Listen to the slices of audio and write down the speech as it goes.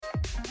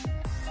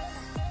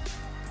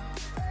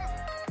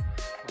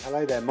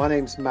Hello there, my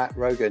name's Matt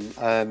Rogan.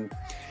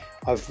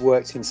 I've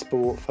worked in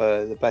sport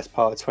for the best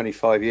part of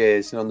 25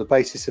 years, and on the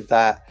basis of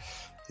that,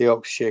 the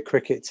Oxfordshire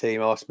cricket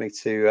team asked me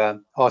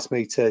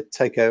to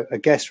take a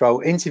guest role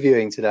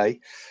interviewing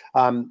today.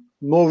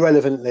 More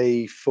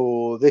relevantly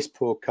for this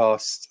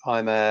podcast,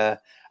 I'm a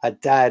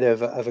dad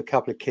of a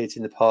couple of kids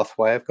in the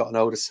pathway. I've got an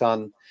older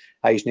son,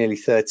 aged nearly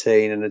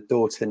 13, and a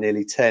daughter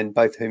nearly 10,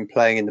 both of whom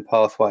playing in the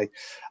pathway.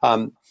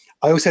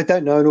 I also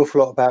don't know an awful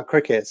lot about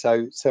cricket,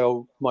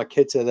 so my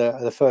kids are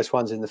the first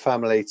ones in the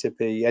family to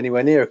be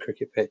anywhere near a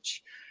cricket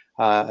pitch,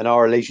 and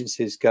our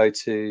allegiances go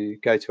to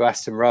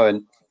Aston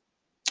Rowan.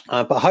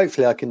 But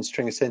hopefully, I can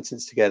string a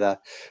sentence together,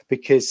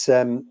 because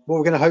what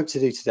we're going to hope to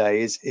do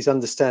today is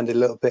understand a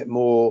little bit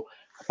more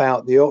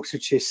about the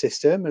Oxfordshire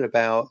system and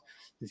about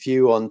the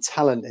view on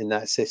talent in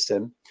that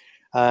system.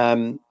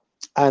 And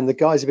the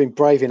guys have been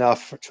brave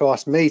enough to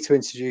ask me to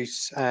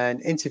introduce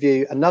and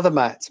interview another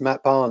Matt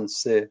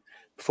Barnes, the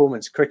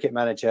performance cricket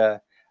manager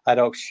at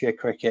Oxfordshire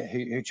Cricket,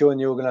 who joined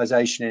the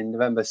organisation in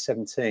November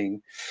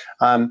 17.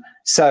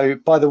 So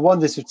by the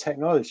wonders of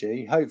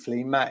technology,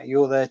 hopefully, Matt,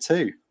 you're there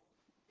too.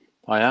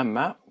 I am,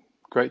 Matt.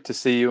 Great to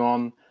see you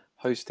on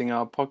hosting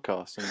our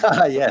podcast.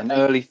 And Yeah, an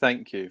early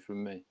thank you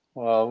from me.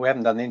 Well, we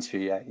haven't done the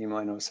interview yet. You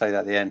might not say that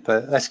at the end,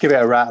 but let's give it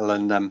a rattle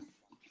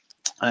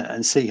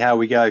and see how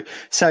we go.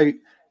 So,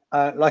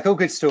 like all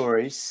good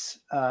stories,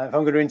 if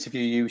I'm going to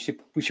interview you,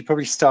 we should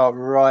probably start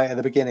right at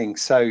the beginning.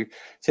 So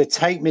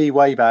take me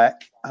way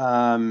back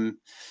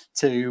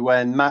to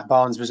when Matt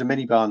Barnes was a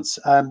mini Barnes.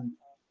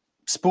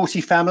 Sporty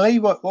family.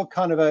 What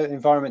kind of an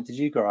environment did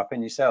you grow up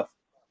in yourself?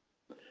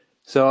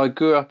 So I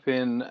grew up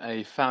in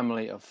a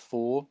family of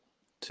four,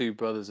 two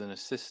brothers and a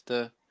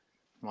sister.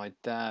 My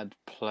dad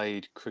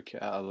played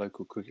cricket at a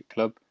local cricket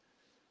club,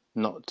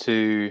 not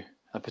to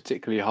a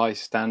particularly high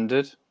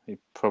standard. He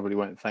probably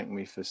won't thank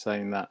me for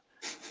saying that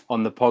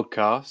on the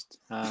podcast.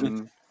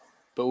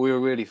 But we were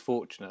really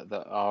fortunate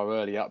that our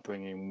early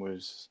upbringing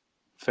was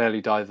fairly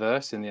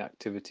diverse in the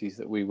activities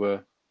that we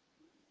were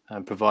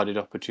provided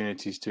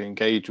opportunities to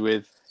engage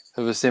with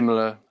of a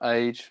similar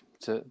age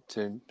to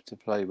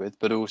play with,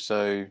 but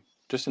also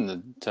just in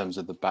the terms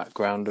of the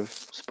background of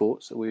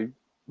sports that we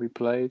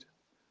played.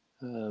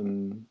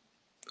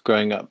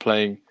 Growing up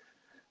playing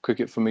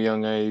cricket from a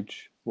young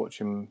age,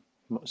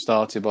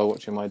 started by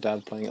watching my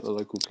dad playing at the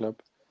local club,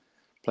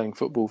 playing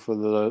football for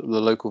the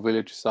local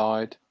village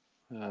side,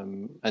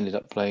 ended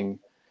up playing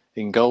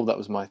in goal. That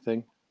was my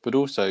thing, but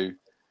also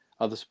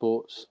other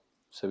sports.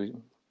 So we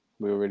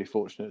were really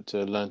fortunate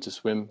to learn to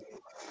swim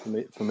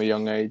from a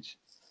young age.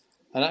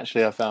 And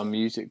actually, I found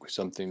music was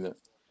something that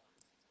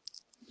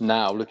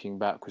now, looking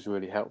back, was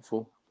really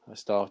helpful. I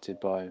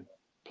started by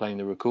playing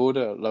the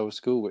recorder at lower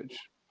school, which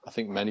I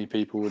think many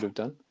people would have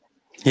done.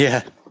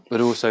 Yeah. But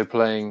also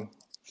playing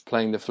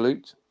the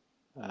flute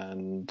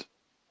and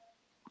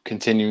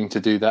continuing to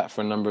do that for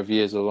a number of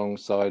years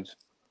alongside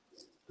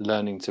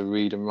learning to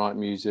read and write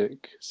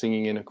music,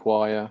 singing in a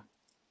choir.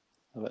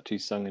 I've actually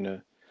sung in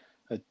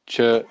a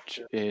church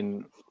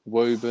in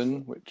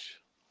Woburn, which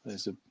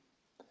there's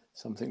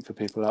something for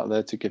people out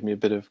there to give me a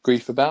bit of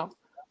grief about.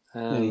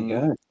 There you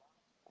go.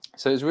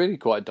 So it's really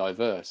quite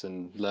diverse,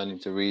 and learning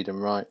to read and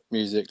write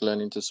music,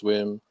 learning to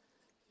swim,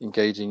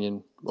 engaging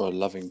in,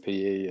 loving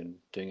PE and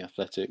doing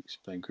athletics,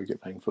 playing cricket,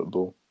 playing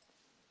football.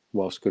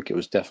 Whilst cricket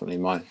was definitely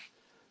my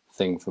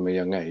thing from a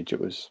young age,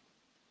 it was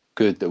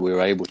good that we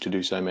were able to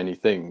do so many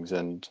things,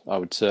 and I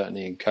would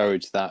certainly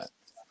encourage that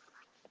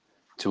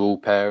to all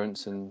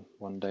parents. And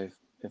one day,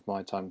 if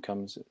my time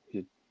comes,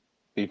 you'd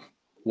be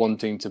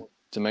wanting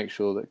to make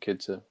sure that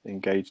kids are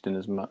engaged in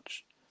as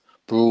much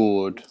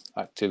broad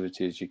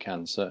activity as you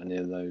can, certainly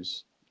in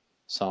those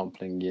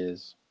sampling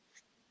years.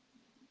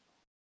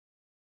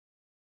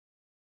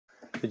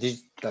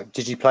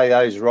 Did you play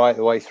those right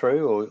the way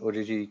through, or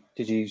did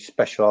you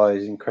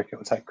specialise in cricket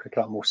or take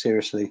cricket up more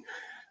seriously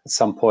at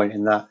some point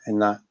in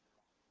that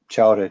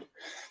childhood?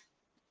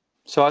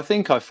 So I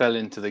think I fell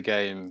into the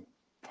game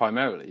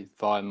primarily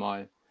via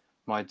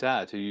my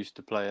dad, who used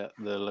to play at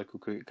the local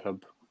cricket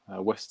club,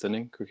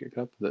 Westerning Cricket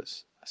Club,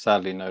 that's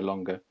sadly no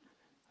longer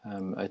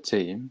a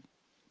team.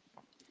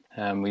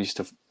 We used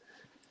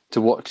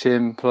to watch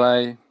him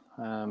play.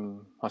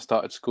 I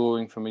started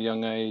scoring from a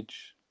young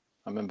age.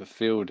 I remember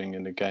fielding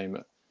in the game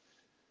at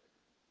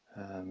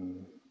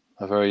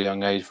a very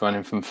young age,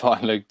 running from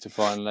fine leg to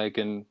fine leg,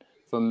 and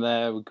from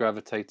there we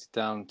gravitated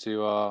down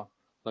to our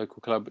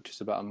local club, which is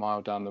about a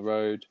mile down the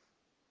road.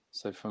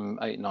 So from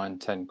 8, 9,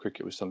 10,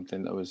 cricket was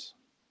something that was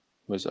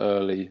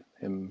early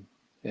in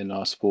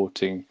our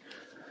sporting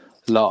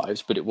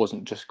lives, but it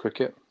wasn't just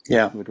cricket.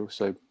 Yeah, we'd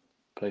also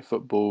play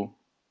football,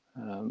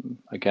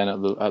 again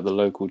at the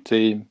local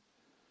team.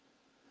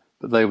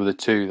 But they were the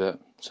two that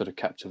sort of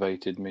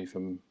captivated me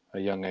from a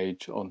young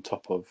age, on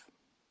top of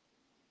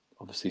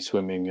obviously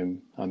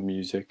swimming and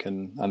music,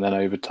 and then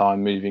over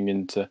time moving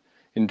into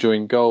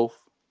enjoying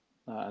golf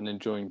and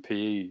enjoying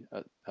PE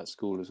at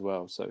school as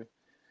well. So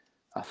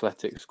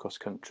athletics, cross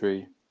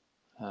country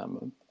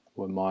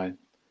were my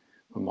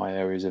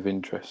areas of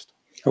interest.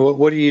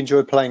 what do you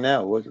enjoy playing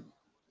now?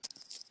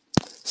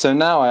 So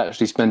now I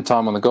actually spend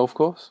time on the golf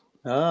course.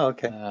 Oh,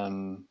 okay.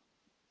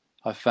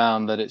 I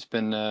found that it's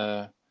been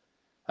a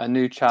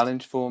new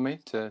challenge for me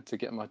to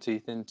get my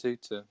teeth into,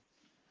 to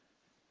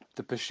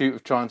the pursuit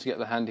of trying to get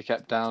the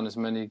handicap down, as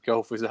many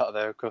golfers out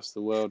there across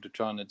the world are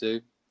trying to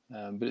do.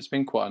 But it's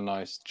been quite a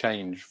nice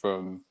change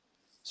from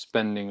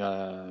spending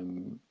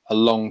a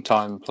long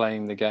time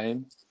playing the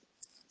game,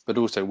 but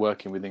also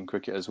working within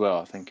cricket as well.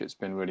 I think it's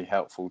been really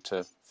helpful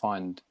to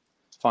find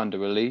a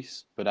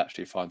release, but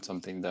actually find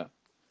something that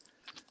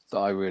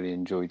I really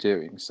enjoy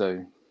doing.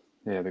 So,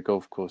 yeah, the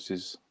golf course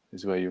is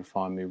where you'll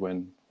find me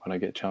when I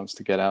get a chance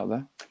to get out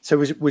there. So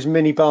was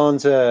Minnie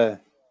Barnes a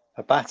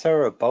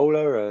batter, a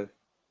bowler, a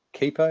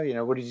keeper? You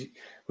know, what did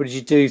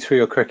you do through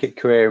your cricket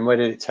career, and where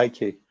did it take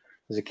you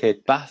as a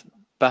kid?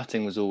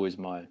 Batting was always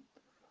my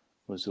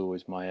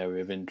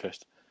area of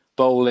interest.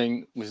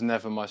 Bowling was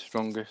never my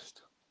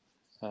strongest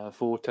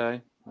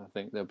forte. I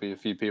think there'll be a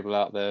few people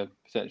out there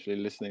potentially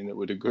listening that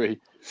would agree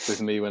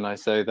with me when I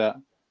say that.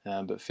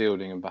 But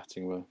fielding and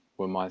batting were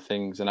my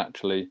things, and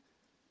actually,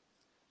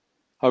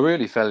 I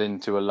really fell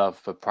into a love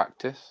for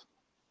practice.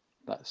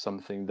 That's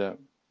something that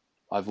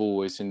I've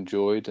always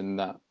enjoyed, and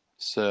that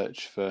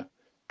search for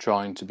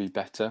trying to be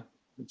better.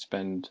 I'd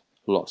spend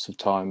lots of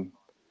time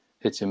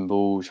hitting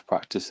balls,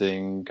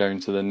 practicing, going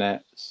to the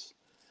nets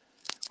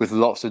with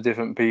lots of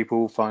different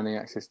people, finding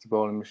access to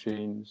bowling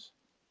machines.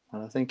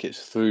 And I think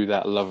it's through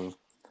that love of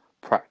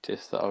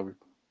practice that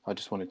I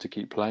just wanted to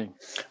keep playing.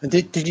 And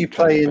did you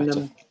play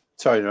in?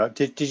 Sorry, no,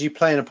 did you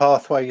play in a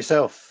pathway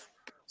yourself?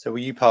 So were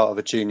you part of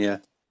a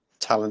junior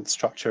talent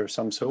structure of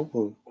some sort?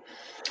 Or?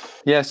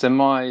 Yeah, so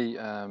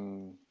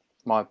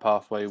my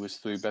pathway was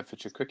through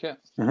Bedfordshire Cricket.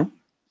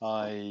 Mm-hmm.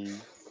 I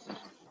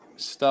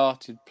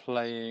started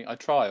playing. I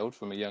trialled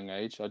from a young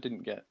age. I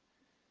didn't get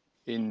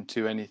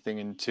into anything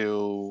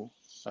until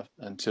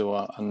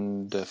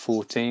under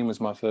 14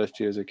 was my first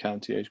year as a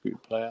county age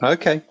group player.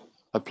 Okay.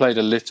 I played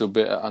a little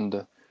bit at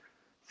under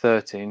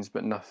 13s,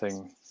 but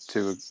nothing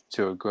to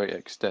a great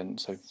extent.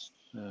 So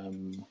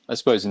I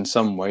suppose in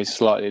some ways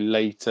slightly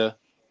later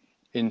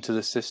into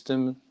the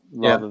system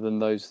rather than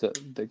those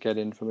that get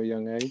in from a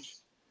young age.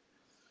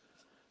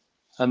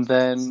 And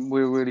then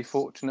we were really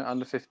fortunate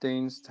under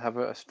 15s to have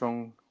a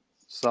strong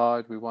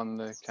side. We won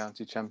the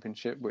county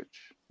championship,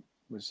 which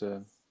was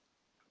a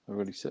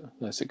really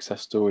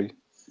success story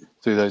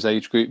through those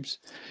age groups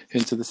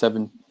into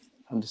the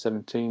under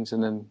 17s,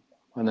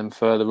 and then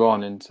further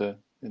on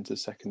into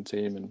second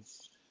team, and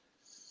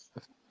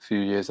a few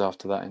years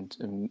after that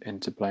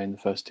into playing the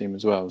first team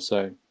as well.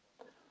 So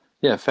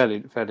yeah,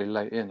 fairly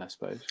late in, I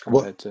suppose,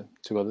 compared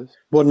to others.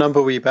 What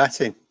number were you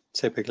batting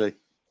typically?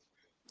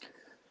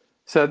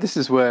 So this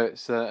is where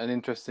it's an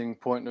interesting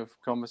point of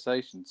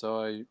conversation.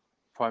 So I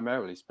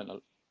primarily spent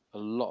a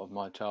lot of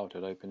my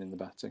childhood opening the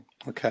batting.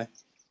 Okay.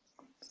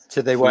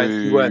 So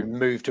you weren't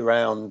moved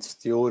around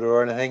the order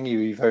or anything.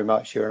 You very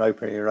much you're an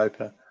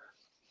opener.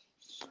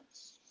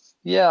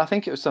 Yeah, I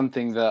think it was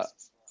something that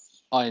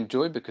I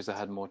enjoyed because I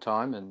had more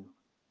time, and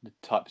the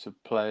types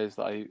of players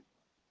that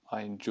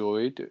I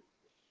enjoyed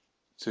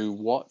to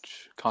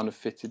watch kind of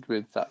fitted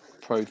with that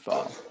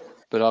profile.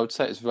 But I would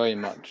say it's very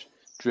much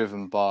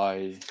driven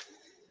by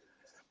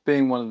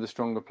being one of the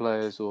stronger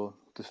players or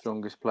the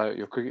strongest player at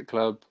your cricket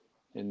club.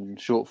 In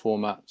short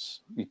formats,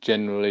 you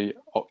generally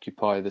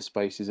occupy the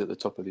spaces at the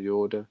top of the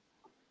order,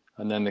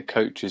 and then the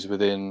coaches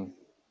within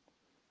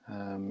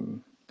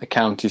the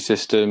county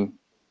system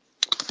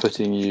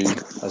putting you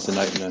as an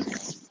opener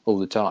all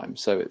the time.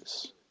 So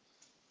it's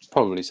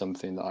probably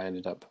something that I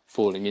ended up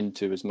falling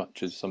into as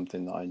much as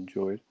something that I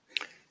enjoyed.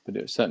 But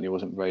it certainly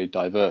wasn't very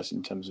diverse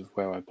in terms of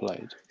where I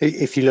played.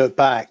 If you look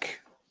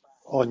back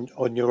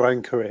on your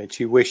own career,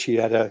 do you wish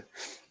you had a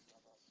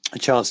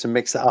chance to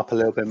mix that up a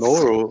little bit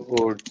more,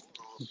 or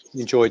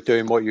enjoyed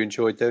doing what you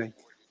enjoyed doing?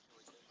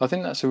 I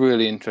think that's a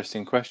really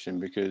interesting question,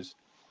 because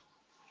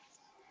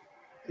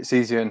it's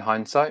easier in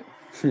hindsight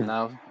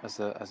now as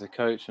a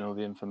coach and all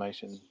the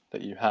information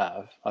that you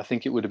have. I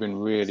think it would have been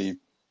really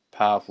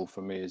powerful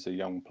for me as a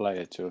young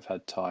player to have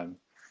had time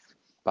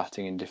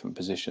batting in different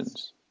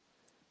positions.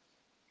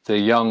 The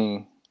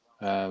young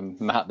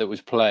Matt that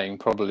was playing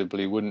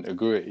probably wouldn't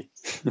agree.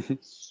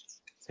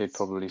 He'd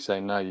probably say,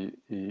 no,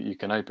 you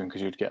can open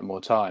because you'd get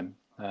more time.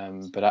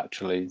 But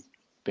actually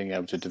being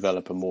able to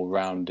develop a more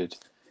rounded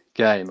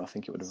game, I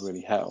think it would have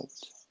really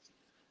helped.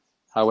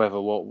 However,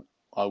 what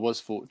I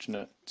was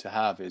fortunate to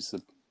have is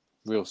the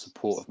real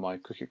support of my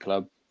cricket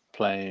club.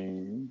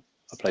 I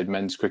played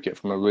men's cricket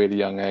from a really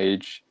young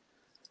age,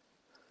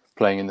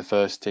 playing in the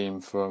first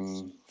team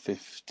from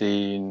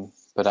 15,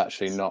 but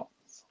actually not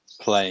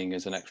playing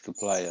as an extra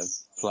player,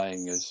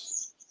 playing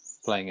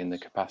in the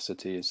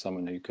capacity as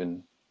someone who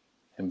can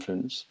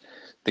influence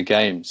the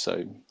game.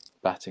 So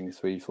batting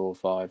 3, 4,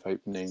 5,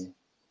 opening,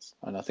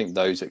 and I think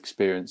those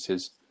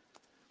experiences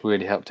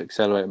really helped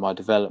accelerate my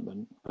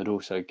development, but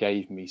also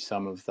gave me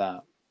some of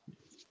that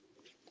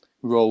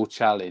role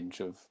challenge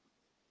of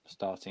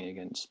starting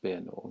against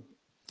spin or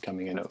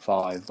coming in at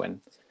 5 when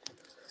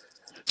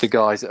the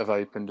guys that have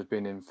opened have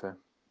been in for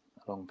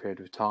a long period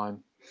of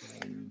time.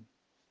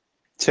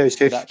 So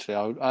But if, actually,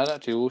 I'd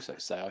actually also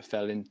say I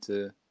fell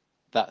into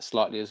that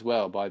slightly as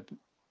well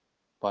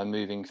by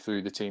moving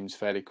through the teams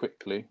fairly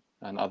quickly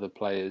and other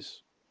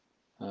players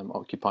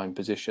occupying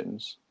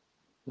positions.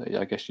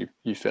 I guess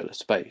you fill a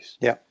space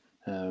yeah.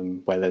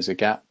 where there's a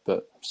gap,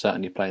 but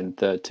certainly playing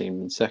third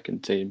team and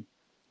second team,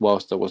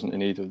 whilst I wasn't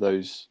in either of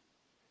those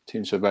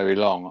teams for very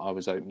long, I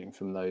was opening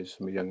from those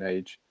from a young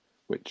age,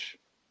 which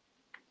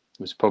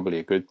was probably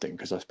a good thing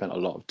because I spent a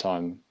lot of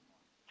time,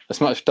 as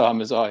much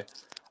time as I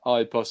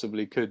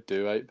possibly could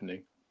do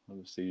opening.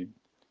 Obviously,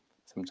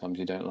 sometimes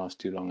you don't last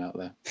too long out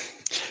there.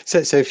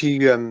 So if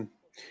you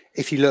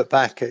look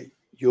back at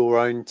your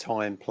own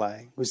time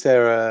playing, was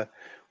there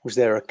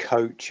a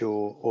coach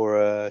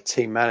or a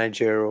team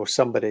manager or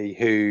somebody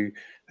who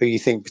you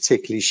think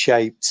particularly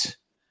shaped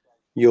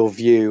your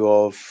view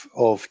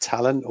of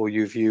talent or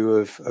your view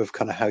of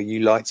kind of how you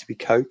like to be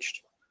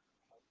coached?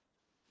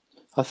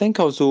 I think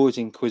I was always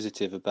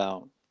inquisitive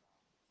about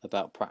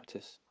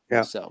practice Yeah.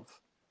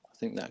 myself. I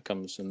think that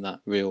comes from that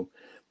real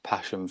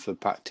passion for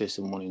practice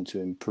and wanting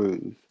to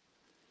improve.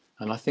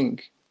 And I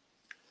think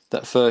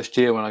that first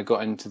year when I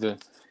got into the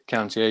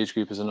county age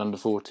group as an under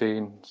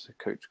 14, there's a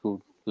coach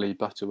called Lee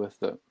Butterworth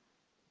that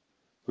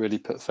really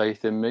put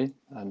faith in me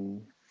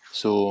and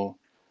saw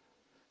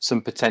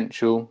some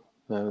potential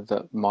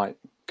that might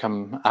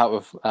come out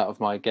of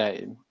my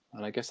game.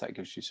 And I guess that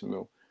gives you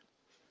some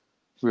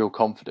real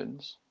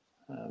confidence.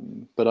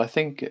 But I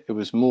think it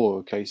was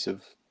more a case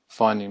of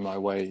finding my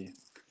way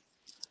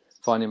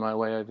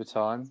over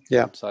time.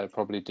 Yeah. So I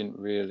probably didn't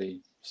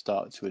really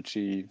start to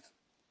achieve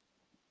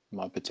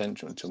my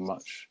potential until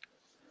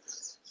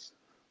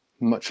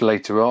much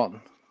later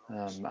on.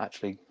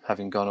 Actually,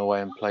 having gone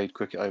away and played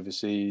cricket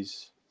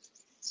overseas,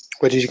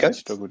 Where did you I go?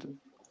 struggled.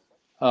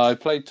 I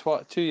played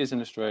 2 years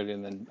in Australia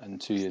and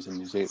 2 years in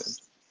New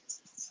Zealand,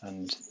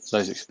 and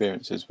those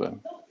experiences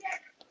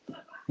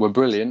were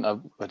brilliant. I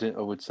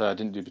would say I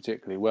didn't do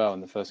particularly well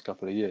in the first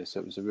couple of years, so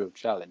it was a real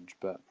challenge.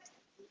 But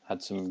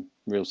had some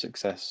real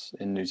success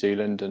in New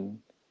Zealand, and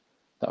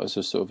that was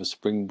a sort of a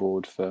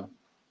springboard for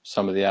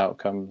some of the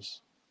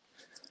outcomes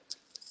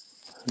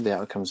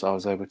I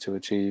was able to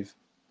achieve.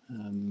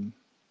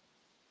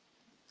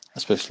 I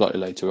suppose slightly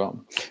later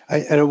on.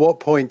 And at what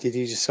point did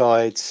you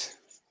decide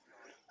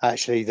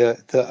actually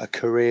that a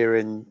career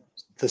in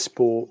the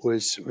sport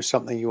was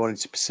something you wanted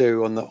to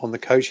pursue on the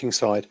coaching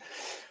side?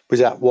 Was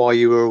that while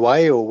you were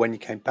away or when you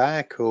came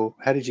back, or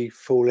how did you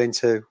fall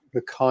into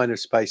the kind of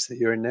space that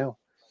you're in now?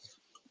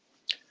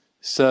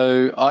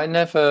 So I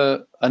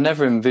never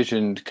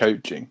envisioned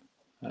coaching,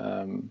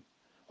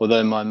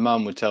 although my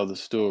mum would tell the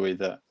story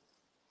that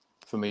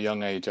from a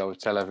young age I would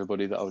tell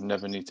everybody that I would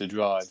never need to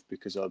drive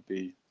because I'd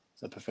be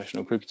a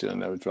professional cricketer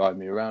and they would drive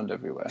me around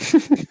everywhere.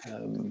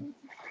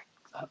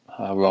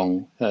 How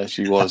wrong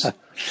she was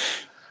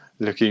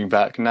looking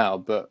back now,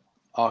 but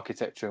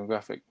architecture and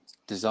graphic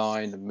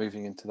design and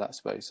moving into that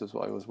space was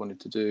what I always wanted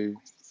to do.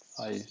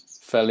 I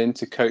fell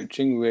into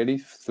coaching really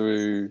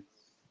through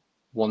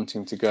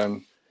wanting to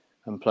go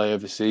and play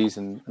overseas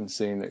and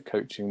seeing that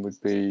coaching would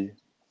be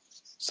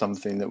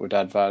something that would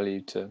add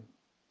value to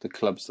the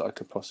clubs that I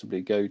could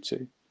possibly go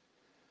to.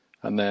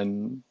 And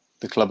then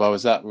the club I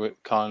was at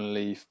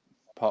kindly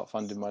part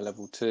funded my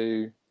level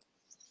 2.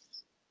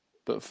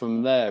 But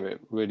from there,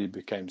 it really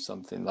became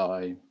something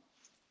that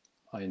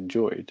I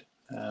enjoyed.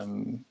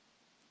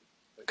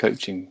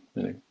 Coaching,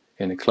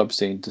 in a club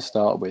scene to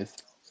start with,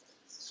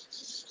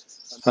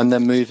 and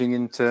then moving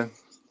into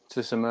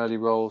some early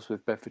roles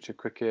with Bedfordshire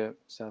Cricket,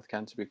 South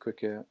Canterbury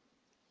Cricket,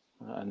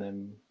 and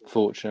then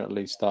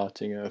fortunately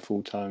starting a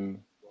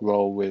full-time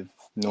role with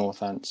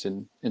Northants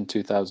in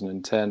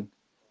 2010.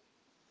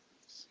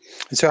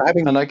 So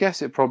And I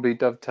guess it probably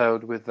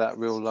dovetailed with that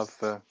real love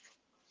for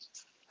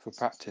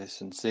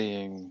practice and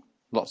seeing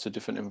lots of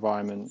different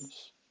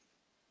environments,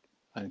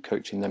 and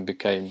coaching then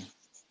became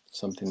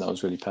something that I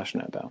was really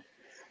passionate about.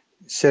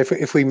 So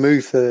if we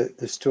move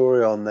the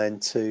story on then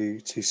to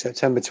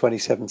September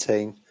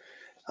 2017,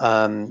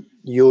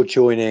 you're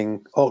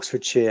joining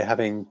Oxfordshire,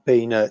 having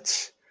been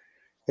at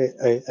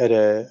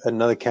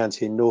another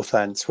county in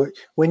Northants.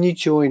 When you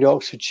joined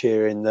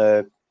Oxfordshire in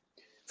the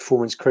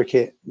performance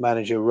cricket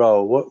manager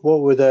role, what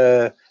were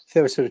if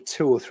there were sort of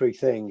 2 or 3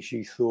 things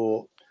you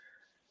thought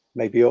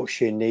maybe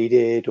Oxfordshire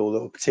needed, or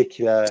the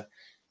particular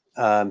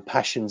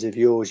passions of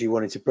yours you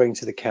wanted to bring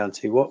to the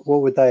county, what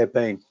would they have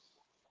been?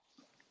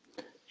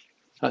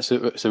 That's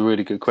a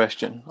really good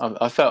question.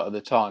 I felt at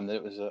the time that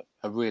it was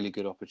a really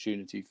good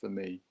opportunity for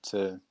me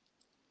to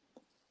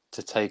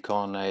take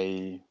on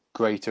a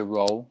greater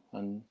role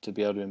and to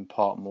be able to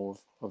impart more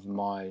of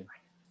my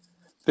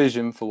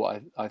vision for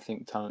what I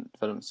think talent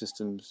development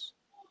systems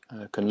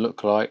can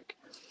look like,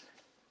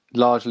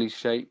 largely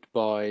shaped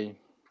by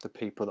the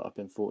people that I've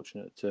been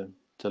fortunate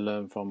to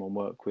learn from and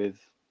work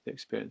with, the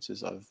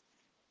experiences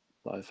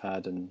I've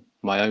had, and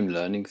my own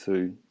learning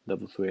through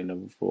level 3 and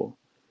level 4.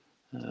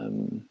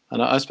 And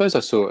I suppose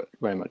I saw it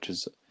very much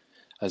as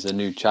a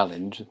new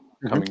challenge,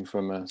 coming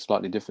from a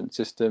slightly different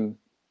system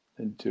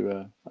into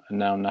a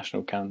now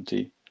national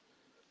county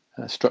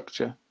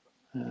structure.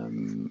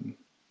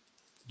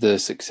 the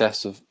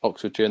success of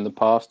Oxfordshire in the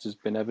past has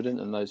been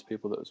evident, and those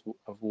people that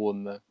have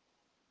worn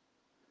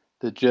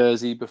the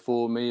jersey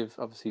before me have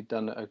obviously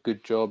done a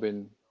good job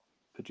in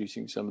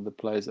producing some of the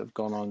players that have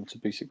gone on to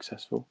be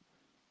successful.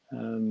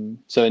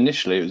 So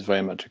initially, it was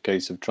very much a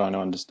case of trying to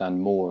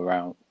understand more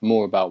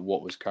about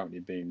what was currently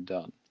being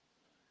done,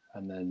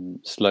 and then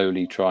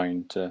slowly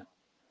trying to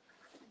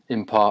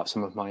impart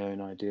some of my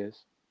own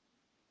ideas.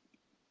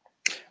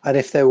 And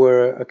if there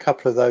were a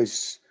couple of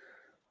those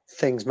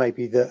things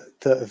maybe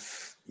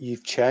that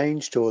you've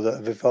changed or that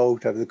have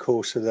evolved over the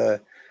course of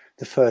the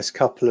first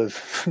couple of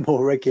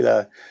more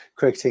regular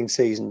cricketing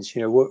seasons,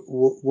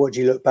 what do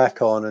you look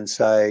back on and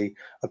say,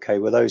 okay,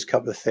 well, those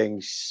couple of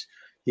things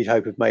you'd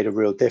hope have made a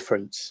real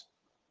difference?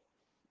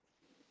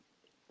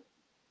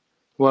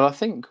 Well, I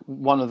think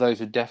one of those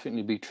would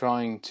definitely be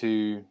trying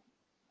to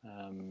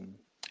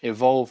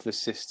evolve the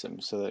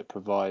system so that it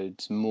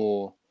provides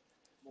more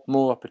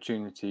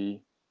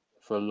opportunity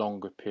for a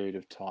longer period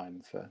of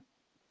time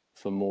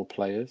for more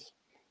players.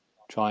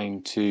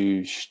 Trying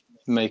to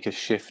make a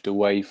shift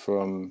away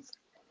from,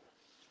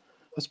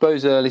 I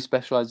suppose, early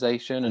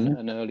specialisation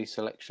and early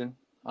selection,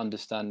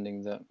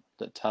 understanding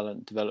that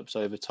talent develops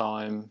over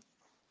time.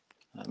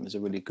 There's a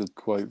really good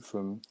quote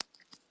from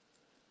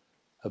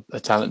a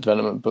talent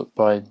development book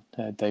by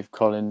Dave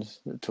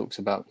Collins that talks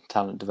about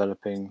talent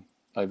developing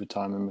over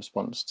time in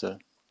response to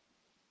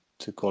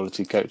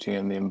quality coaching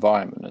and the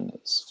environment, and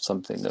it's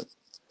something that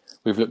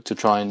we've looked to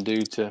try and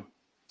do to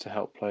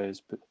help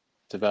players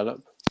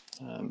develop.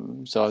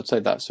 So I'd say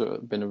that's sort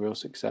of been a real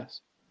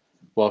success,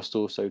 whilst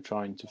also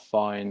trying to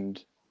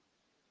find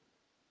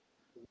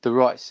the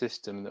right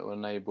system that will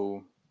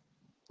enable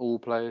all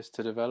players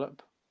to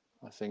develop.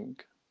 I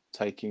think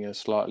taking a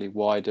slightly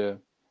wider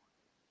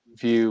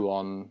view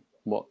on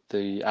what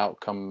the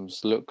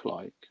outcomes look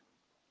like,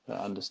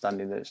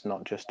 understanding that it's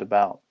not just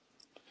about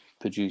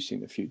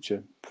producing the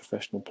future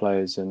professional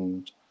players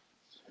and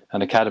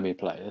academy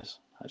players.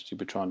 Actually,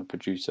 we're trying to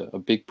produce a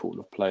big pool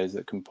of players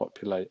that can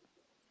populate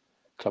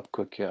club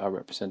cricket, our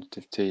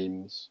representative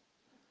teams.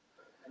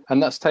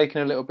 And that's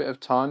taken a little bit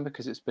of time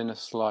because it's been a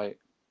slight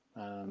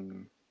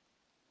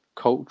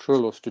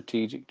cultural or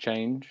strategic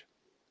change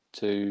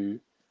to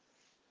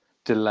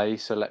delay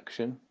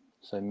selection.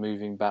 So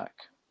moving back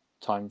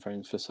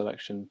timeframes for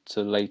selection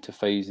to later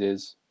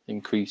phases,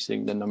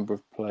 increasing the number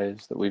of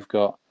players that we've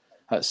got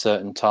at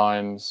certain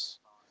times,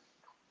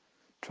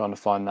 trying to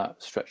find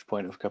that stretch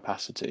point of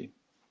capacity.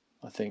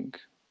 I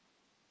think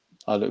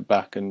I look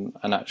back and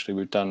actually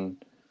we've done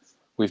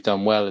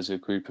well as a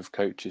group of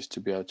coaches to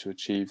be able to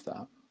achieve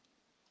that.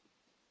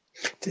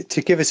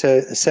 To give us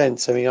a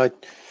sense, I mean, I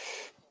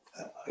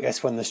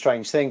guess one of the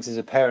strange things as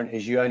a parent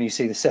is you only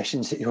see the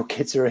sessions that your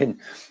kids are in.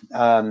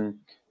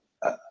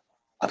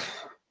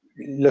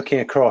 Looking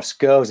across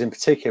girls in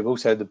particular, but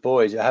also the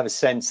boys, I have a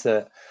sense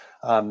that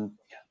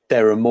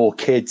there are more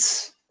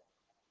kids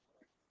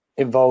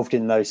involved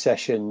in those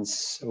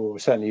sessions, or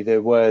certainly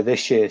there were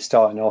this year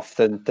starting off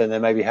than there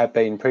maybe have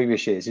been in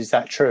previous years. Is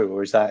that true,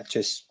 or is that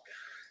just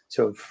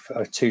sort of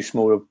a too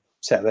small a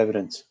set of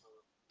evidence?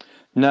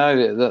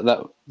 No,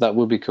 that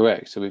would be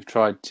correct. So we've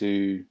tried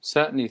to,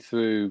 certainly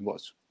through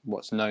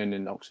what's known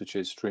in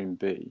Oxfordshire Stream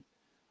B,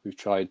 we've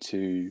tried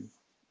to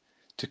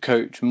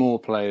coach more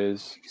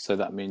players. So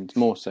that means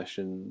more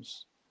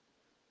sessions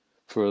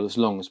for as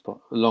long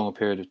a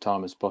period of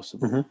time as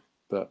possible,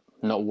 but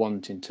not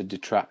wanting to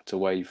detract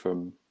away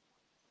from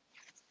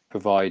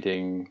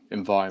providing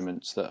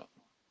environments that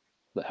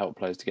help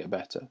players to get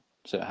better.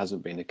 So it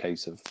hasn't been a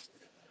case of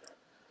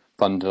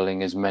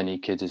bundling as many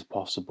kids as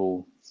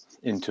possible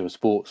into a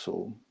sports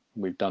hall.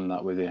 We've done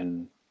that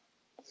within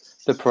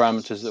the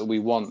parameters that we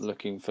want,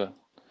 looking for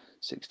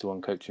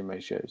 6-to-1 coaching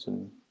ratios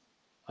and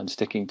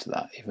sticking to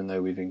that, even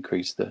though we've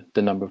increased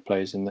the number of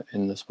players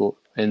in the sport,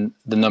 in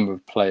the number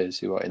of players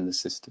who are in the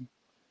system.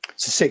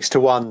 So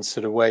 6-to-1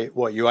 sort of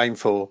what you aim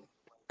for,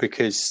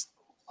 because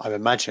I'm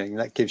imagining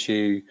that gives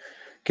the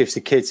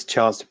kids a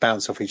chance to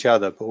bounce off each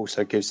other, but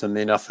also gives them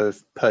enough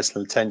of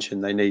personal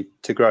attention they need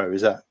to grow.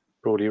 Is that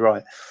broadly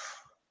right?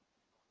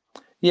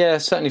 Yeah,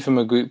 certainly from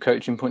a group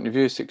coaching point of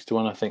view,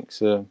 6-to-1 I think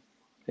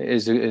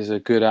is a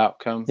good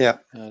outcome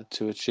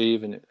to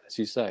achieve. And as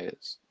you say,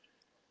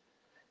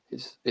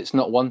 it's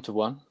not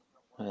 1-to-1,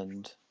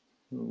 and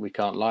we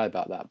can't lie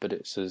about that. But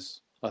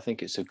I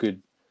think it's a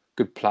good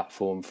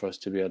platform for us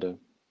to be able to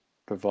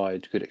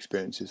provide good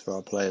experiences for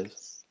our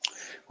players.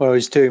 Well, I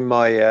was doing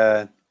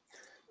my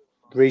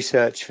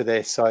research for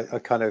this. I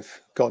kind of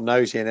got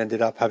nosy and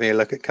ended up having a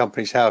look at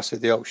Companies House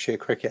at the Oxfordshire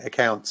Cricket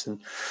accounts, and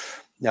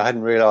I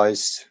hadn't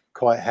realised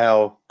quite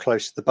how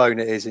close to the bone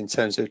it is in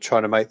terms of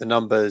trying to make the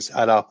numbers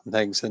add up and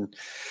things, and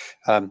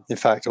in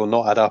fact, or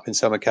not add up in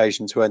some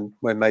occasions when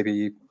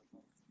maybe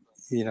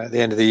at the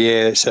end of the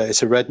year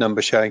it's a red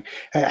number showing.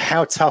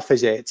 How tough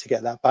is it to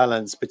get that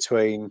balance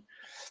between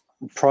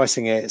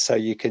pricing it so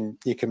you can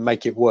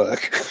make it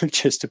work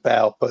just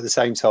about, but at the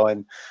same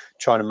time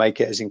trying to make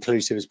it as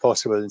inclusive as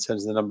possible in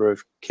terms of the number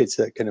of kids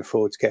that can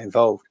afford to get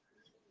involved?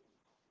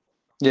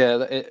 Yeah,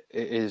 it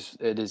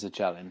is a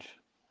challenge.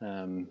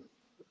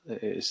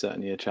 it is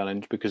certainly a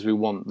challenge, because we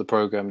want the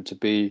program to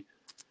be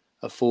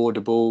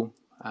affordable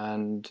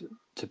and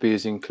to be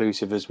as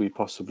inclusive as we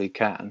possibly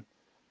can,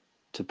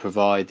 to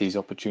provide these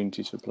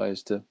opportunities for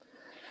players to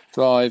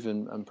thrive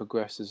and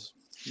progress as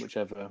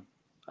whichever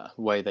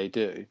way they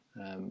do,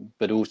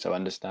 but also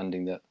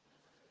understanding that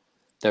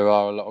there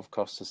are a lot of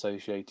costs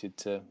associated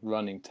to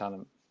running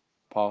talent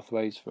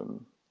pathways,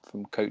 from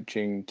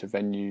coaching to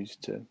venues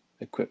to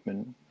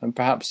equipment, and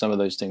perhaps some of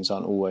those things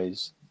aren't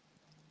always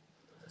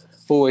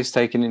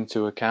taken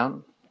into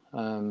account,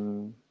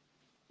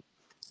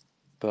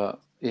 but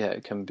yeah,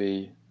 it can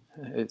be.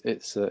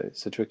 It's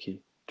a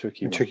tricky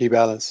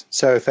balance.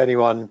 So if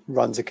anyone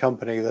runs a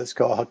company that's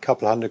got a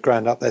couple of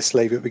 $100,000 up their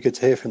sleeve, it'd be good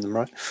to hear from them,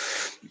 right?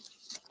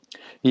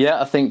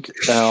 Yeah, I think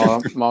our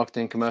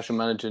marketing commercial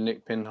manager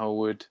Nick Pinhole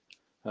would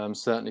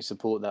certainly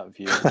support that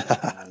view.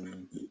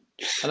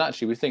 And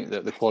actually, we think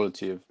that the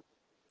quality of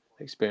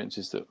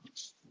experiences that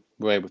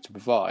we're able to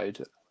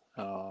provide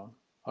are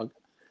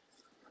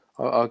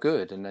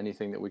good, and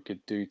anything that we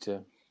could do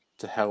to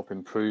help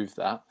improve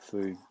that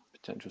through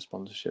potential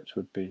sponsorships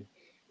would be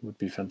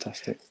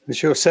fantastic.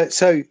 Sure.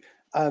 So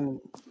I've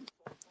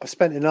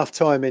spent enough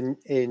time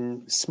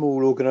in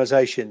small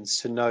organisations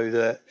to know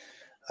that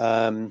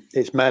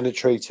it's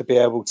mandatory to be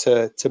able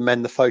to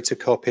mend the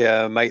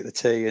photocopier, make the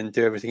tea, and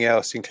do everything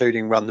else,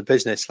 including run the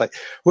business. Like,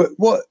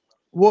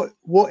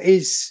 what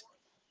is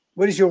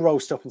your role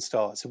stop and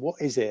start? So what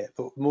is it?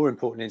 But more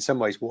important, in some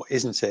ways, what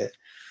isn't it?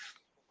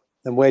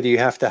 And where do you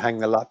have to hang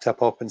the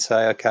laptop up and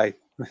say, okay,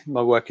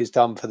 my work is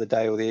done for the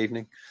day or the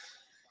evening?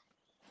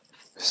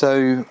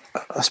 So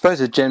I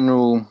suppose a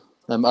general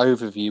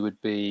overview would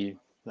be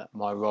that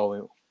my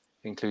role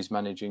includes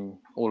managing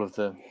all of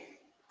the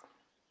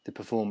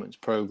performance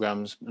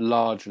programs,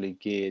 largely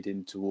geared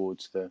in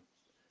towards the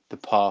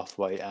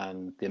pathway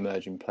and the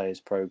emerging players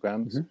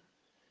programs,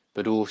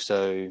 but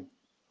also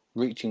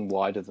reaching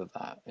wider than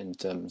that in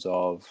terms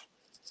of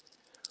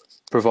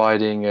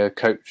providing a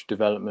coach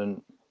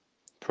development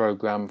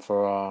program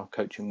for our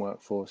coaching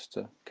workforce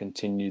to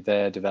continue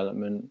their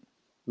development,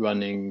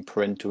 running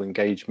parental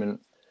engagement,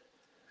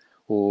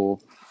 or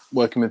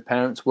working with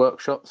parents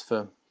workshops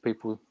for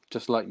people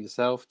just like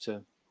yourself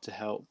to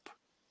help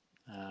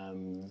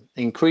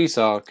increase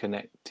our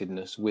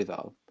connectedness with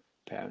our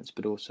parents,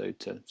 but also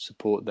to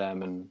support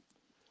them and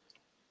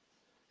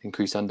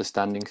increase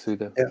understanding through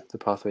the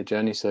pathway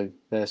journey. So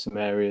there are some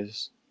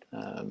areas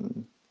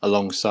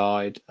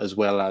alongside, as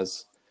well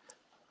as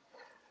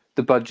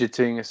the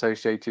budgeting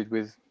associated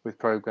with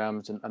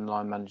programs and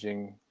line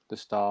managing the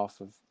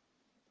staff of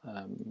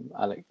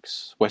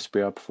Alex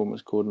Westbury, our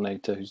performance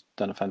coordinator, who's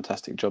done a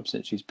fantastic job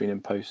since she's been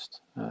in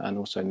post, and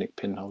also Nick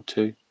Pinhole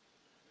too.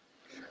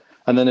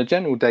 And then a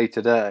general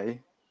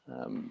day-to-day,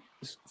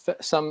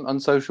 some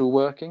unsocial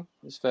working,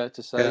 it's fair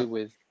to say,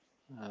 with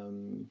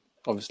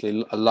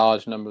obviously a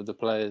large number of the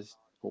players,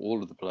 or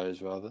all of the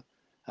players rather,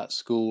 at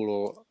school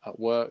or at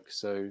work.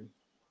 So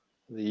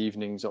the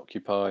evenings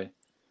occupy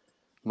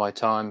my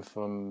time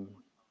from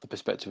the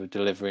perspective of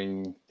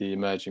delivering the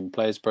emerging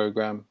players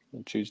program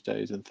on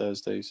Tuesdays and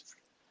Thursdays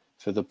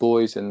for the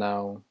boys, and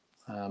now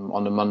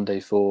on a Monday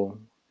for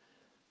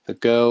the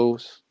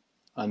girls.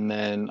 And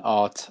then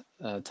our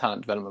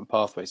talent development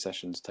pathway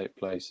sessions take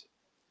place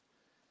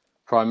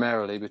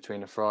primarily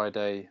between a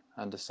Friday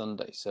and a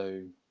Sunday.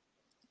 So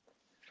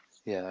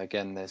yeah,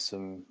 again, there's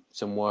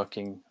some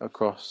working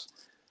across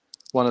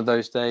one of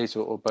those days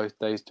or both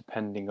days,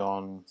 depending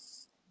on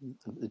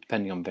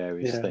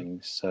various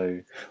things.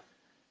 So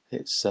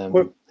it's a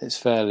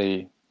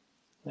fairly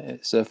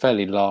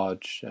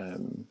large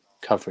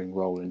covering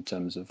role in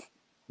terms of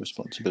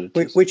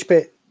responsibilities. Which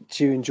bit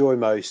do you enjoy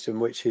most,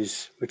 and which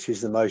is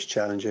the most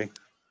challenging,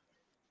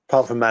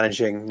 apart from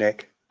managing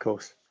Nick, of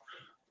course?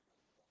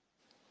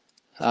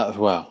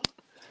 Well,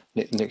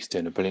 Nick's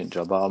doing a brilliant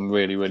job. I'm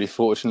really, really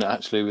fortunate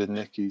actually with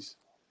Nick. You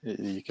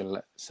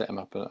can set him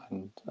up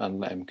and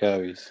let him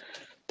go. He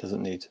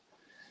doesn't need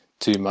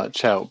too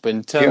much help. But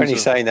in terms You're only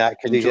saying that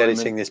because he's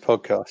editing this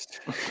podcast.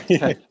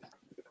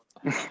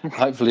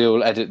 Hopefully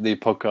he'll edit the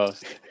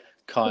podcast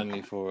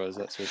kindly for us,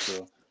 that's for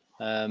sure.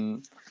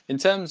 In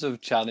terms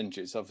of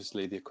challenges,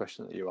 obviously the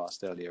question that you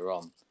asked earlier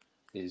on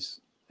is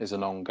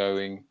an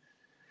ongoing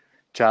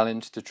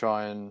challenge to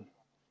try and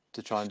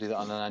do that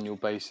on an annual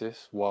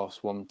basis,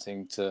 whilst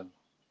wanting to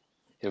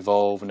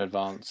evolve and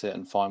advance it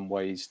and find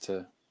ways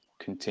to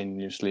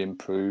continuously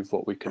improve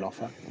what we can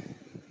offer.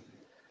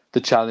 The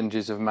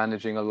challenges of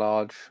managing a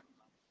large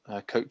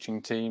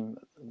coaching team,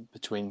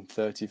 between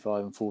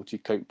 35 and 40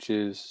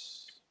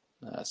 coaches.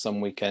 Some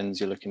weekends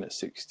you're looking at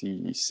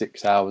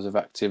 66 hours of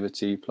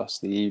activity plus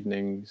the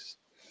evenings.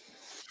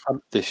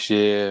 This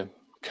year,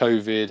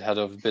 COVID had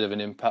a bit of an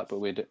impact, but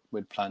we'd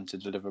planned to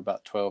deliver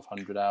about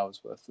 1,200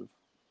 hours worth of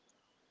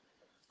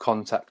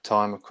contact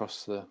time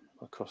across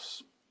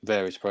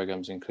various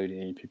programs,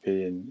 including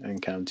EPP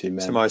and county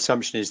men. So my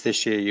assumption is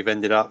this year you've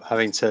ended up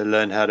having to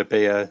learn how to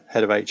be a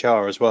head of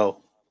HR as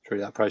well through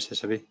that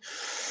process, have you?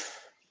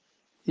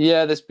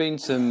 Yeah, there's been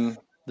some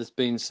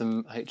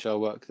HR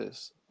work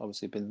that's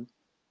obviously been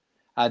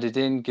added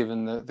in,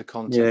 given the Yeah,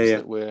 context yeah.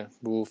 that we're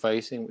all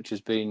facing, which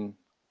has been,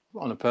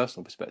 on a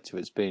personal perspective,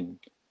 it's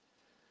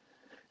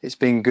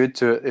been good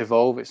to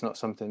evolve. It's not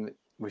something that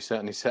we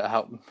certainly set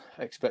out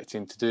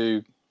expecting to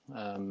do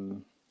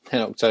in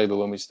October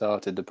when we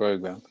started the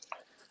program.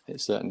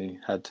 It certainly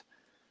had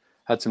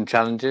some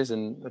challenges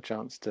and a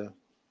chance to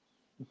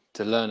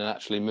learn, and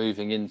actually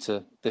moving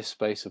into this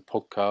space of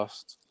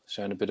podcasts,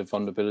 showing a bit of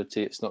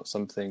vulnerability. It's not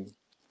something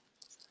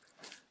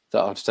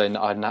that I'd say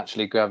I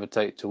naturally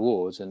gravitate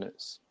towards, and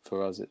it's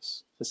for us,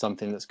 it's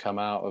something that's come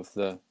out of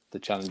the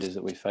challenges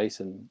that we face,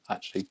 and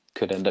actually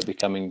could end up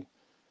becoming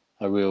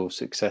a real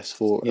success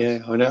for us. Yeah,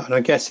 I know. And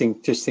I'm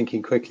guessing, just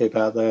thinking quickly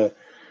about the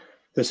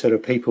sort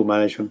of people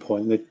management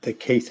point, the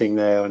key thing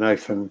there, I know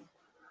from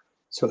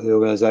sort of the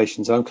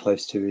organisations I'm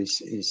close to,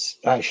 is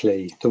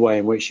actually the way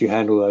in which you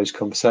handle those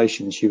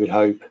conversations. You would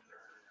hope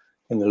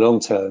in the long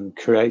term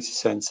creates a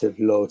sense of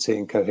loyalty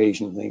and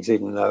cohesion and things,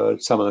 even though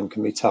some of them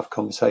can be tough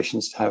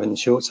conversations to have in the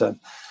short term.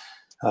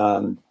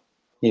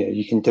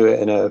 You can do it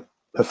in a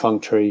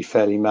perfunctory,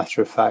 fairly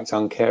matter of fact,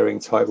 uncaring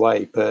type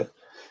way, but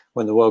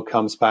when the world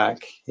comes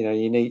back, you're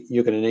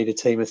going to need a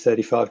team of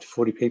 35 to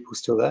 40 people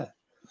still there.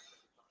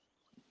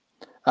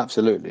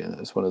 Absolutely, and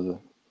that's one of the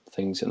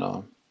things in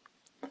our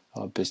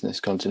business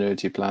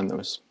continuity plan that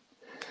was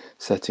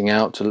setting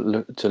out to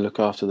look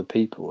after the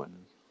people. And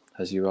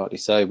as you rightly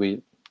say, we're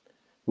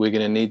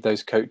going to need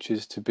those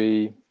coaches to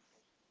be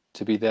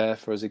there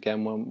for us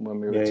again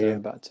when we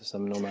return back to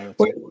some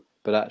normality.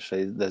 But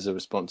actually, there's a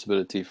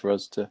responsibility for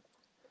us to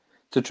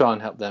try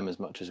and help them as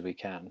much as we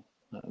can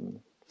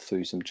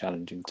through some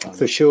challenging times.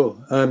 For sure.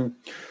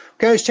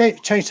 Let's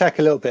change tack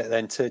a little bit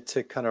then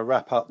to kind of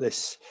wrap up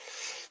this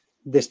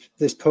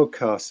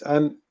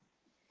podcast.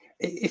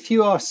 If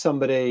you ask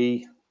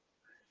somebody,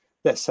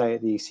 let's say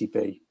at the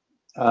ECB,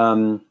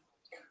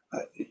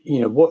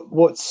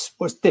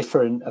 what's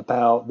different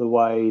about the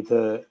way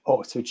that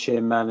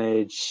Oxfordshire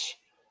manage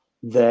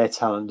their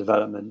talent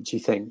development, do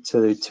you think,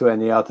 to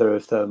any other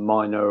of the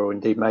minor or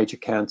indeed major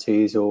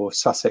counties, or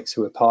Sussex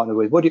who we're partnered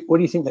with? What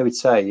do you think they would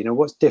say?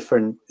 What's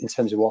different in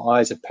terms of what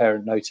I as a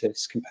parent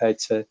notice compared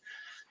to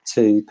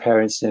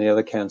parents in any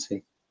other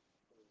county?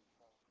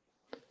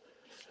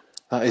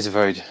 That is a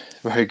very,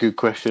 very good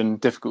question.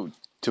 Difficult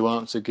to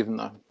answer, given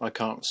that I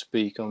can't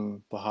speak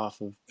on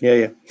behalf of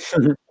the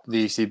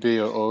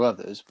ECB or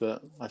others.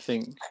 But I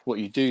think what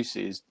you do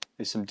see is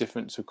some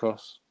difference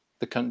across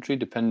the country,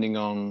 depending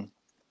on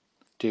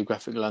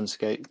geographic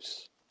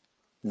landscapes,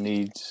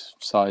 needs,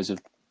 size of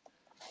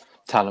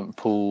talent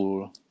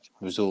pool,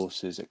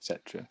 resources,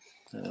 etc.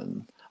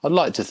 I'd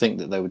like to think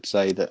that they would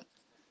say that,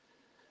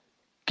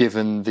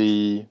 given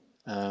the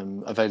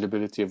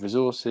availability of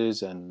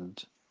resources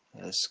and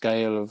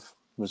scale of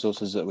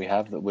resources that we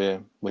have, that we're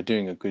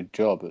doing a good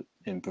job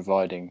in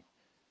providing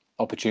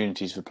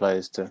opportunities for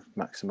players to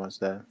maximise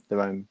their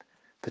own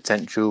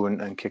potential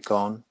and kick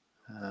on.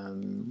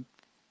 And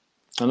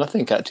I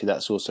think actually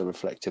that's also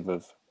reflective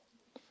of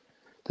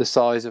the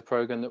size of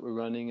program that we're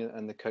running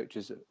and the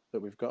coaches that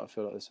we've got. I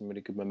feel like there's some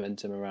really good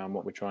momentum around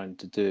what we're trying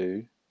to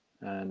do,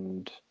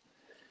 and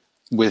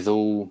with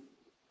all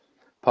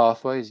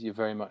pathways, you're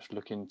very much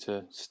looking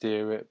to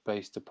steer it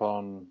based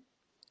upon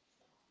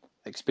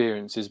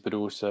experiences, but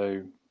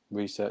also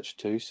research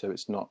too. So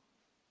it's not,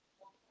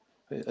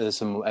 there's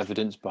some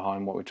evidence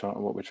behind what we're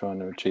trying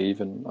to achieve,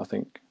 and I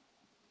think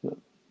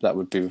that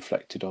would be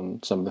reflected on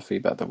some of the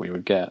feedback that we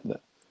would get.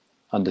 That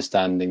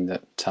understanding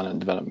that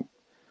talent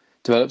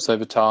develops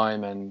over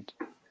time, and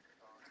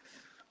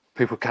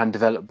people can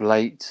develop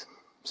late.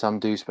 Some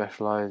do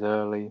specialise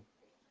early.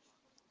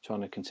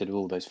 Trying to consider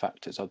all those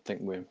factors, I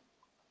think we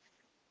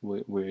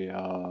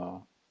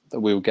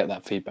will get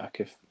that feedback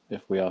if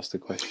we ask the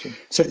question.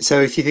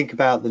 So if you think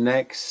about the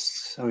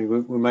next, I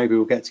mean, maybe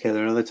we'll get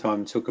together another time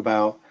and talk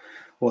about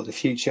what the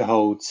future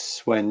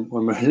holds when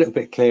we're a little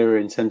bit clearer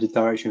in terms of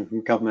direction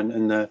from government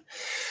and the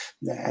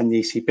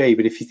ECB.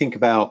 But if you think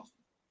about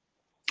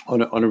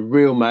on a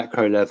real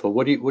macro level,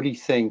 what do you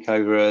think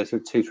over a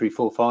sort of 2, 3,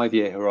 4, 5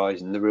 year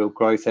horizon, the real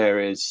growth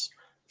areas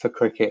for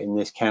cricket in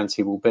this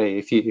county will be?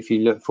 If you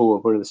look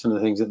forward, what are some of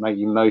the things that make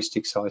you most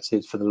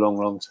excited for the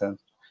long term?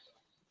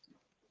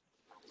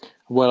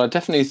 Well, I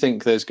definitely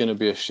think there's going to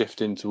be a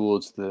shift in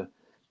towards the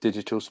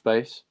digital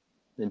space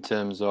in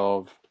terms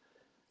of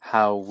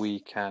how we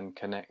can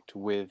connect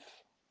with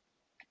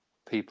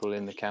people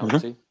in the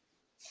county,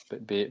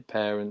 but be it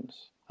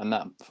parents, and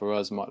that for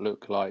us might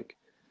look like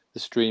the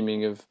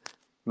streaming of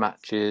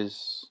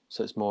matches,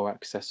 so it's more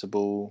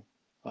accessible.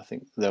 I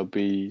think there'll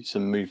be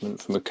some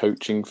movement from a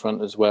coaching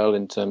front as well,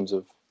 in terms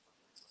of,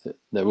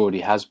 there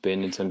already has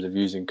been in terms of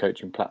using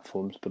coaching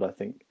platforms, but I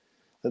think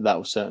that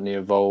will certainly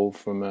evolve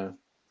from a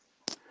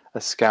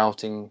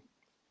scouting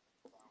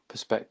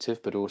perspective,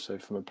 but also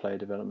from a player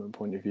development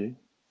point of view.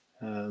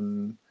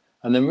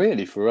 And then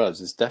really for us,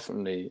 it's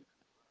definitely,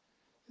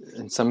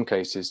 in some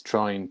cases,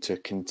 trying to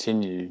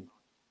continue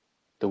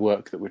the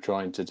work that we're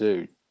trying to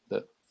do,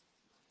 that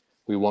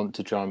we want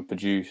to try and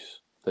produce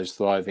those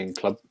thriving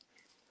club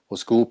or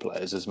school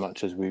players as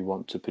much as we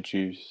want to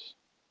produce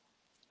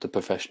the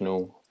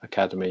professional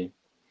academy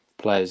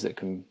players that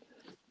can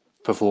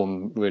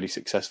perform really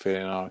successfully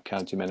in our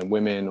county men and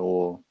women,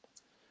 or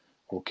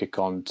kick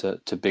on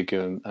to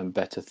bigger and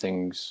better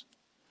things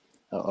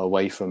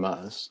away from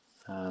us.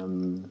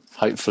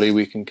 Hopefully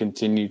we can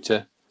continue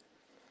to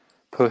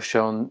push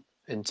on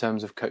in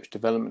terms of coach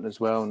development as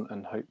well,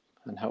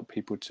 and help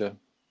people to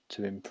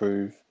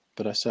improve.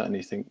 But I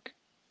certainly think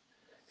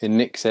in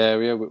Nick's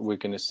area we're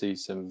going to see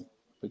some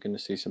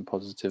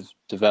positive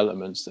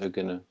developments that are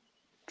going to,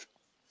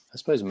 I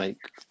suppose, make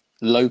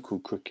local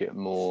cricket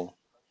more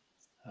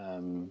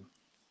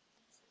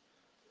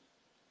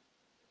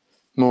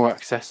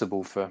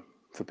accessible for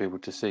people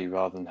to see,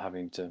 rather than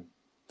having to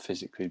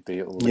physically be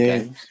at all the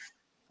games.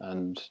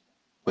 And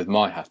with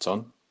my hat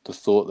on, the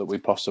thought that we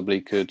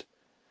possibly could,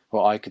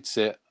 or I could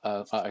sit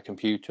at a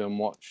computer and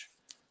watch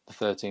the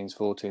 13s,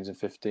 14s and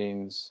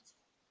 15s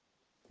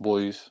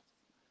boys,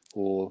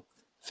 or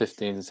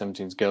 15s and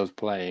 17s girls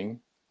playing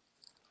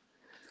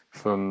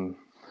from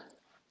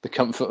the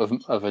comfort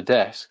of a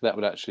desk, that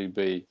would actually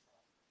be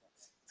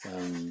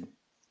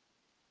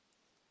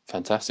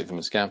fantastic from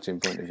a scouting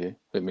point of view.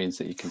 It means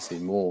that you can see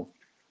more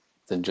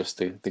than just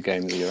the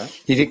game that you're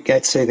at. You didn't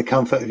get to see the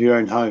comfort of your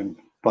own home,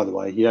 by the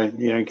way. You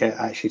don't get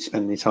actually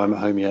spend any time at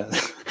home yet.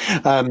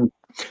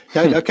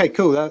 Okay,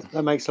 cool.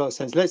 That makes a lot of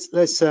sense.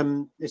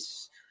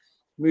 Let's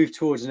move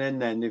towards an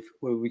end then. If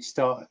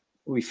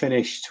we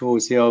finish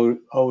towards the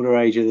older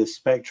age of the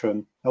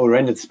spectrum, older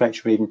end of the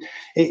spectrum even.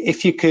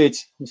 If you could,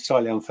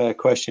 slightly unfair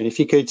question, if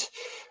you could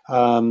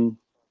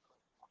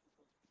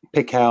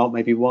pick out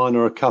maybe one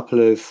or a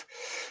couple of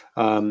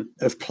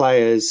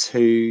players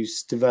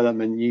whose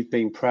development you've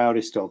been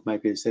proudest of,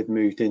 maybe as they've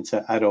moved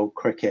into adult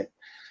cricket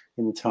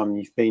in the time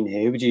you've been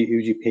here, who would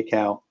you pick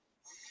out?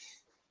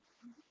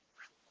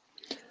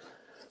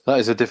 That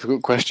is a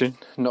difficult question.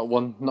 Not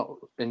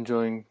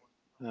enjoying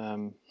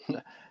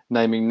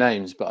naming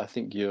names, but I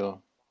think your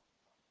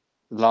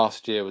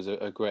last year was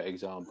a great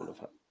example of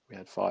how we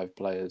had 5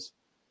 players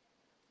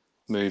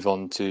move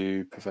on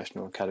to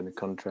professional academy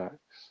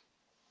contracts.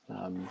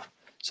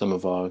 Some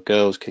of our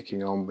girls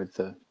kicking on with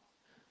the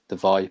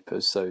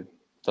Vipers, so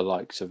the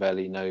likes of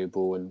Ellie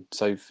Noble and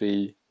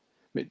Sophie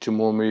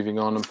Mitchell-Moore moving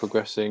on and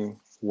progressing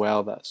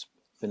well. That's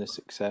been a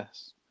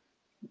success.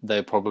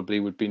 There probably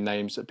would be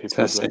names that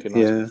people would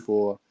recognise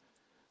before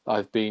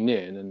I've been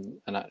in,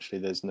 and actually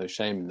there's no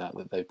shame in that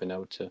they've been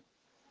able to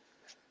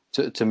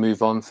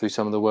move on through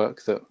some of the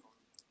work that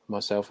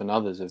myself and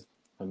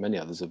many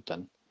others have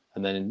done.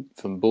 And then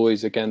from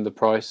boys, again, the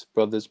Price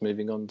brothers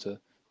moving on to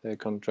their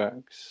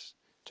contracts,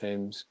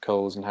 James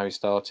Coles and Harry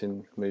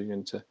Startin moving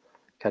into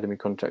academy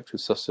contracts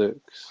with Sussex,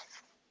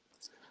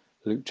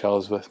 Luke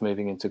Charlesworth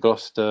moving into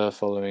Gloucester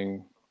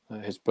following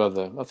his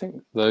brother. I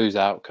think those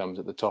outcomes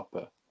at the top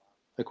are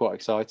quite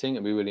exciting,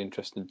 and we're really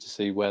interested to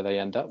see where they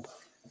end up.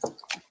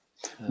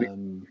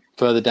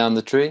 Further down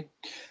the tree,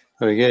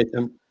 very good.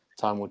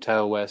 Time will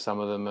tell where some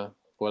of them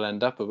will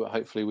end up, but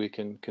hopefully we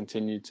can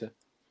continue to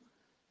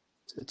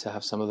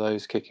have some of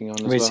those kicking on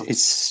as well.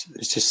 It's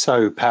just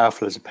so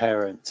powerful as a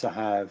parent to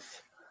have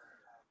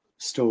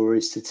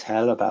stories to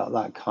tell about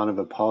that kind of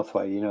a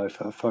pathway. You know,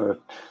 for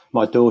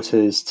my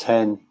daughter's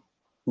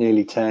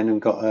nearly 10,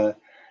 and got a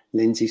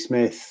Lindsay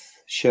Smith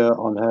shirt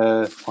on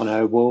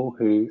her wall,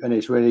 and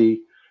it's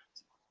really,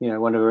 you know,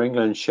 one of her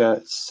England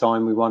shirts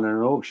signed we won at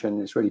an auction.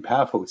 It's really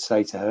powerful to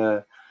say to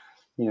her,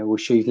 you know, will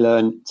she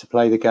learn to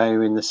play the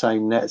game in the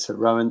same nets at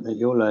Rowan that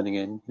you're learning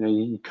in? You know,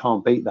 you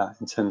can't beat that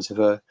in terms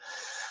of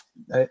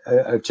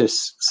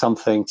just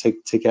something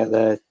to get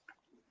their,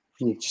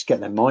 just get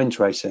their minds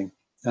racing.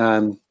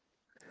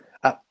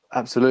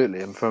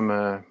 Absolutely, and from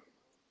a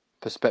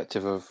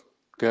perspective of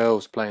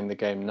girls playing the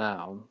game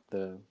now,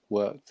 the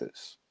work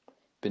that's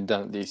been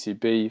done at the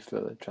ECB for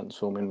the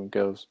Transforming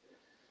Girls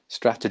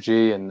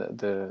strategy and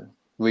the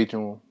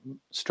regional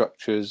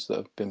structures that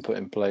have been put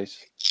in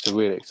place, it's a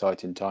really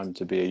exciting time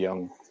to be a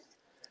young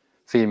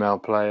female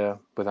player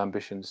with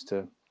ambitions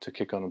to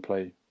kick on and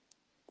play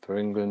for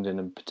England in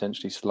a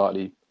potentially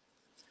slightly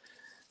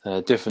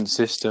different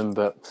system,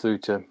 but through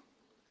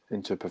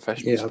into a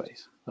professional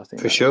space. I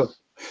think for sure,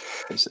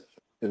 which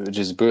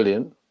is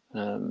brilliant.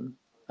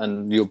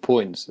 And your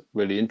point's a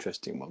really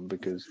interesting one,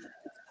 because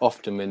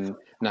often in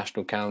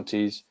national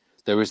counties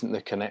there isn't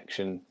the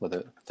connection,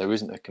 there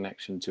isn't a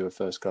connection to a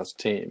first class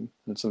team,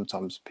 and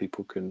sometimes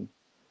people can.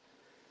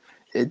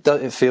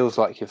 It feels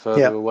like you're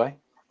further away.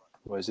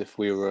 Whereas if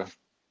we were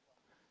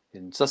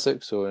in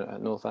Sussex or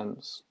at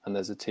Northants and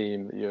there's a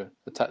team that you're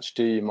attached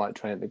to, you might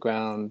train at the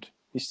ground.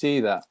 You see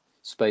that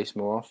space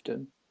more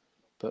often.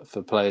 But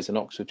for players in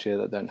Oxfordshire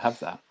that don't have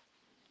that,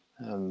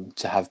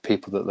 to have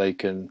people that they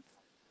can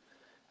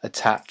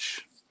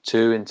attach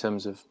to, in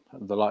terms of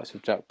the likes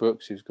of Jack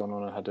Brooks, who's gone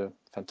on and had a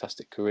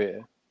fantastic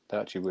career, they're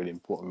actually really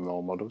important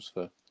role models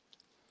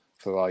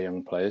for our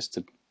young players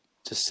to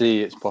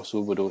see it's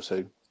possible, but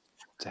also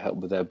to help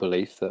with their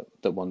belief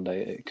that one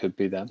day it could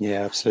be them.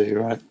 Yeah, absolutely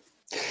right.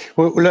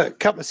 Well, look, a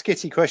couple of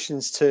skitty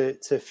questions to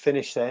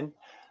finish then.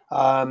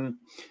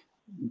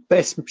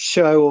 Best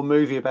show or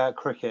movie about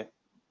cricket?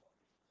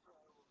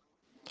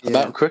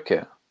 About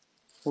cricket,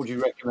 What do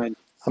you recommend?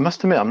 I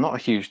must admit, I'm not a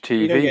huge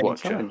You don't TV get any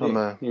watcher. time, do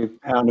you?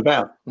 You're out and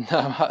about. No,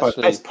 I'm Right,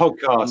 actually. best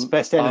podcast,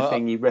 best I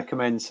anything you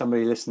recommend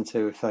somebody listen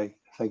to if they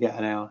get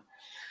an hour.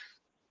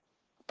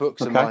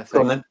 Books are Okay, my go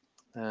on thing.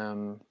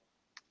 then.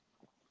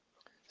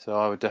 So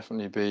I would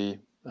definitely be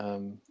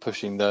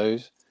pushing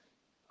those.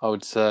 I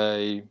would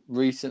say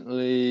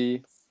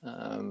recently,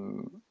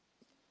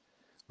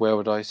 where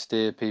would I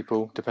steer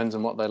people? Depends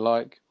on what they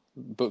like.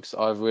 Books that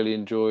I've really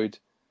enjoyed: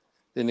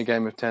 In the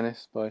Game of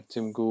Tennis by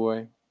Tim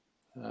Gallwey.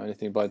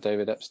 Anything by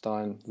David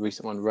Epstein. The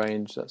recent one,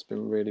 Range, that's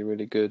been really,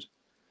 really good.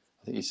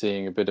 I think you're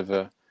seeing a bit of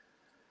a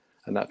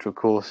natural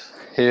course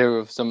here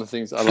of some of the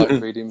things that I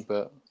like reading.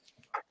 But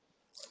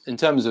in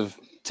terms of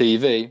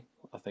TV,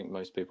 I think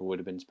most people would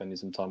have been spending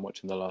some time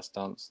watching The Last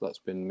Dance. That's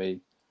been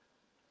me.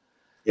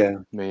 Yeah,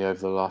 me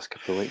over the last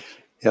couple of weeks.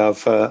 Yeah,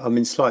 I'm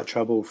in slight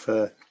trouble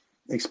for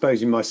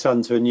exposing my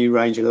son to a new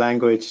range of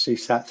language. He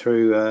sat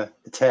through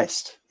the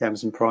test, the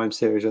Amazon Prime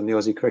series on the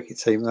Aussie cricket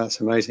team.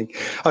 That's amazing.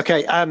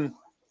 Okay,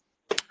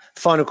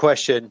 final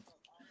question.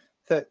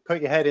 Put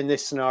your head in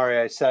this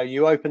scenario. So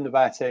you open the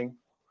batting.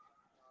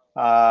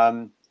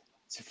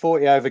 It's a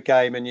 40 over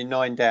game and you're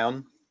 9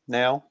 down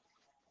now.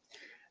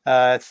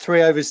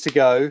 3 overs to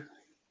go.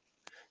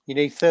 You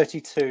need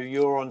 32.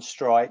 You're on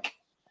strike.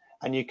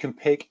 And you can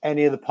pick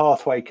any of the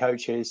pathway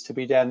coaches to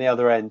be down the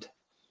other end.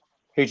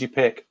 Who'd you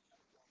pick?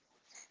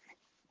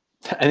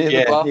 Any of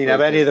the pathway you can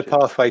have any of the coaches?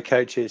 pathway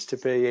coaches to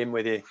be in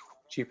with you.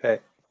 Who'd you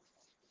pick?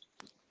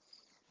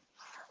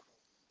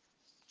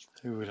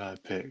 Who would I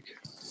pick?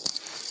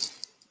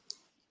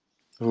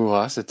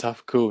 Oh, that's a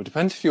tough call.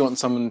 Depends if you want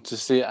someone to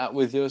see it out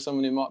with you or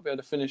someone who might be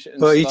able to finish it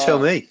and Well, start. you tell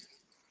me.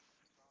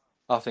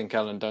 I think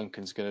Alan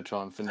Duncan's going to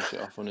try and finish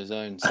it off on his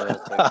own, so I'll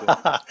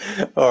take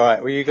it. All right.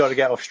 Well, you got to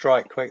get off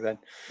strike quick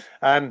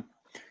then.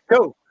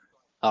 Cool.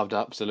 I would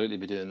absolutely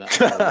be doing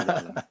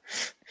that.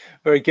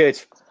 Very good.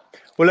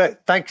 Well, look,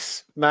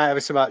 thanks, Matt,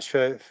 ever so much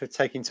for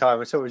taking time.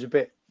 I thought it was a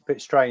bit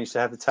strange to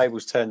have the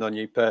tables turned on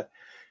you, but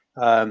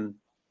on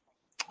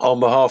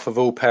behalf of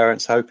all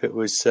parents, I hope it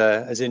was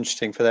as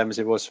interesting for them as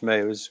it was for me.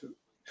 It was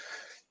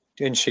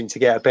interesting to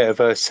get a bit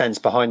of a sense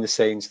behind the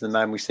scenes of the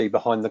man we see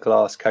behind the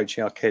glass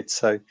coaching our kids.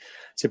 So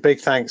it's a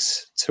big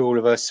thanks to all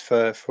of us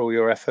for all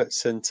your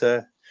efforts, and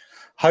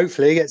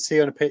hopefully get to see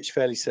you on a pitch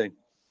fairly soon.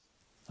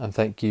 And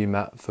thank you,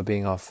 Matt, for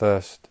being our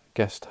first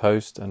guest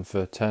host and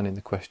for turning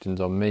the questions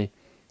on me.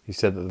 You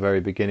said at the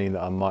very beginning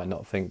that I might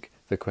not think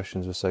the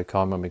questions were so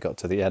calm when we got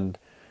to the end.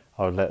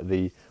 I would let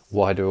the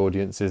wider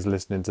audiences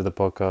listening to the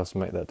podcast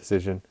make that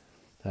decision.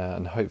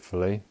 And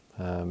hopefully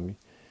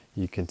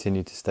you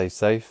continue to stay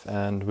safe,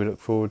 and we look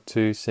forward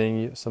to seeing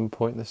you at some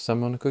point this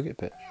summer on a cricket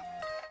pitch.